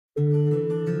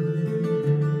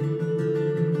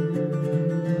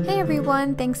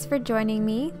everyone, thanks for joining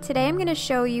me. Today I'm going to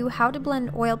show you how to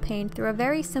blend oil paint through a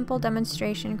very simple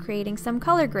demonstration creating some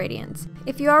color gradients.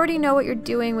 If you already know what you're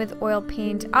doing with oil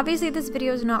paint, obviously this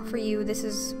video is not for you. This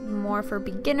is more for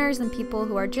beginners and people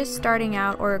who are just starting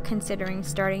out or considering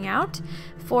starting out.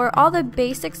 For all the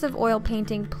basics of oil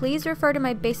painting, please refer to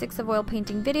my Basics of Oil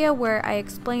Painting video where I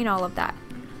explain all of that.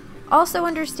 Also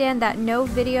understand that no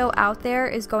video out there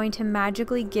is going to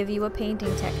magically give you a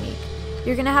painting technique.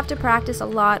 You're going to have to practice a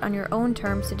lot on your own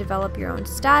terms to develop your own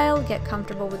style, get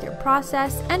comfortable with your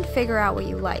process, and figure out what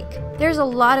you like. There's a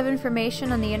lot of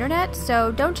information on the internet,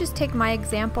 so don't just take my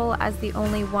example as the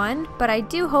only one, but I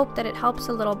do hope that it helps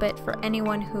a little bit for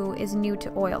anyone who is new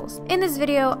to oils. In this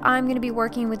video, I'm going to be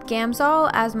working with Gamsol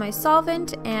as my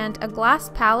solvent and a glass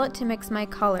palette to mix my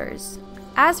colors.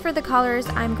 As for the colors,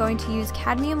 I'm going to use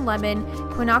Cadmium Lemon,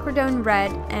 Quinacridone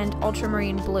Red, and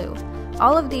Ultramarine Blue.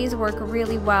 All of these work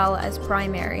really well as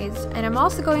primaries, and I'm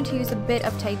also going to use a bit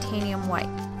of Titanium White.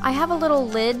 I have a little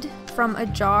lid from a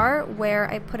jar where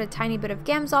I put a tiny bit of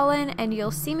Gamsol in, and you'll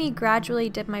see me gradually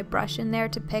dip my brush in there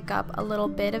to pick up a little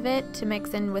bit of it to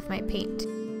mix in with my paint.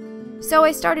 So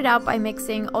I started out by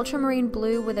mixing Ultramarine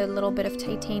Blue with a little bit of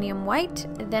Titanium White,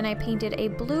 then I painted a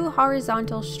blue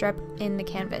horizontal strip in the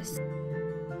canvas.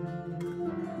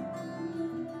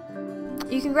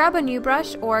 You can grab a new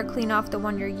brush or clean off the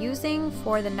one you're using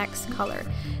for the next color.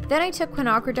 Then I took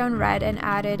Quinacridone Red and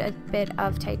added a bit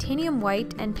of Titanium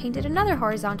White and painted another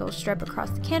horizontal strip across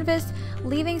the canvas,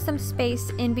 leaving some space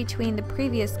in between the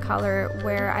previous color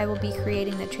where I will be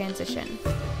creating the transition.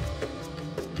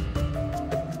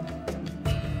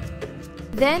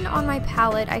 Then on my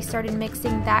palette, I started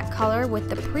mixing that color with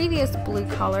the previous blue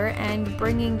color and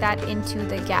bringing that into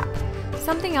the gap.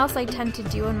 Something else I tend to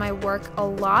do in my work a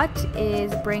lot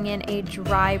is bring in a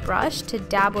dry brush to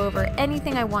dab over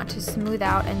anything I want to smooth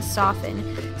out and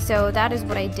soften. So that is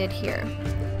what I did here.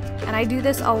 And I do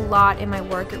this a lot in my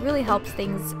work. It really helps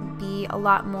things be a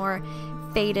lot more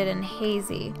faded and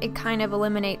hazy. It kind of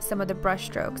eliminates some of the brush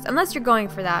strokes, unless you're going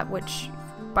for that, which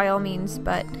by all means,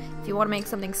 but if you want to make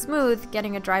something smooth,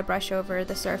 getting a dry brush over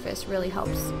the surface really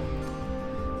helps.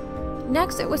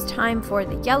 Next, it was time for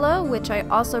the yellow, which I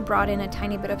also brought in a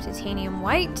tiny bit of Titanium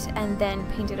White and then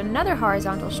painted another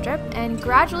horizontal strip and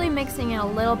gradually mixing in a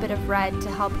little bit of red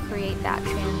to help create that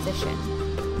transition.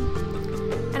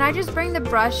 And I just bring the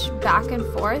brush back and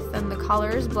forth and the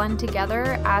colors blend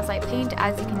together as I paint.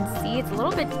 As you can see, it's a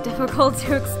little bit difficult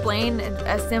to explain,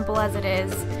 as simple as it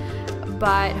is,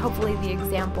 but hopefully the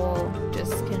example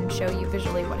just can show you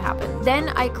visually what happened. Then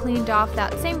I cleaned off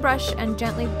that same brush and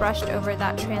gently brushed over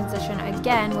that transition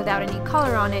again without any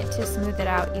color on it to smooth it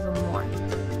out even more.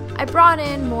 I brought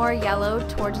in more yellow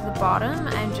towards the bottom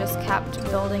and just kept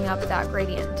building up that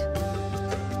gradient.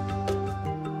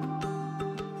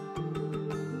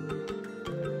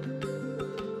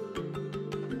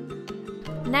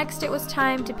 Next, it was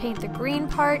time to paint the green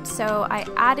part, so I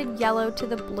added yellow to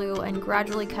the blue and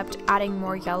gradually kept adding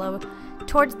more yellow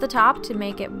towards the top to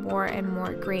make it more and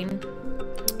more green.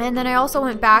 And then I also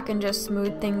went back and just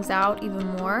smoothed things out even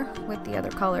more with the other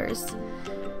colors.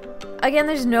 Again,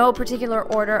 there's no particular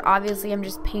order. Obviously, I'm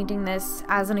just painting this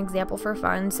as an example for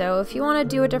fun, so if you want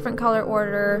to do a different color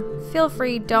order, feel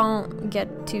free, don't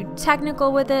get too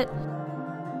technical with it.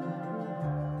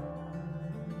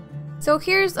 So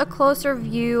here's a closer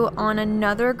view on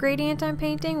another gradient I'm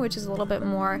painting, which is a little bit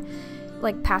more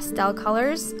like pastel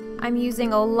colors. I'm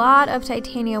using a lot of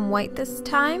Titanium White this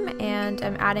time, and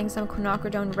I'm adding some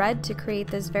Quinacridone Red to create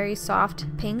this very soft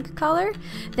pink color,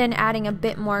 then adding a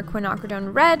bit more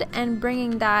Quinacridone Red and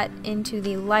bringing that into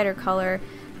the lighter color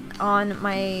on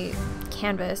my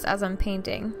canvas as I'm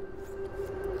painting.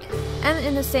 And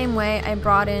in the same way, I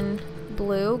brought in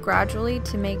blue gradually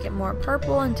to make it more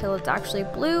purple until it's actually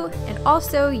blue, and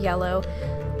also yellow.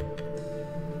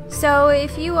 So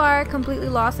if you are completely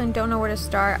lost and don't know where to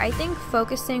start, I think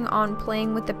focusing on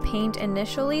playing with the paint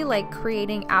initially, like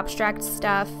creating abstract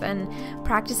stuff and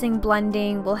practicing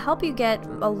blending, will help you get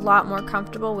a lot more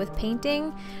comfortable with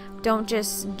painting. Don't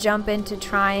just jump into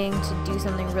trying to do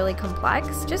something really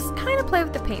complex. Just kind of play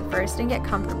with the paint first and get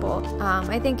comfortable.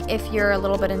 I think if you're a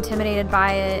little bit intimidated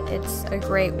by it, it's a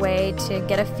great way to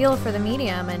get a feel for the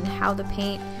medium and how the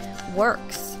paint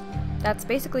works. That's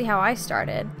basically how I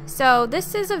started. So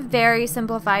this is a very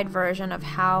simplified version of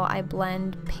how I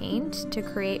blend paint to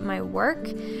create my work,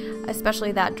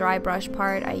 especially that dry brush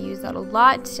part. I use that a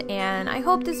lot, and I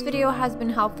hope this video has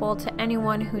been helpful to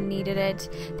anyone who needed it.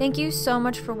 Thank you so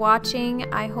much for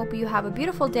watching. I hope you have a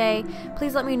beautiful day.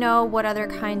 Please let me know what other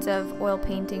kinds of oil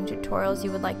painting tutorials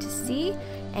you would like to see,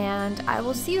 and I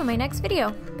will see you in my next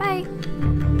video. Bye!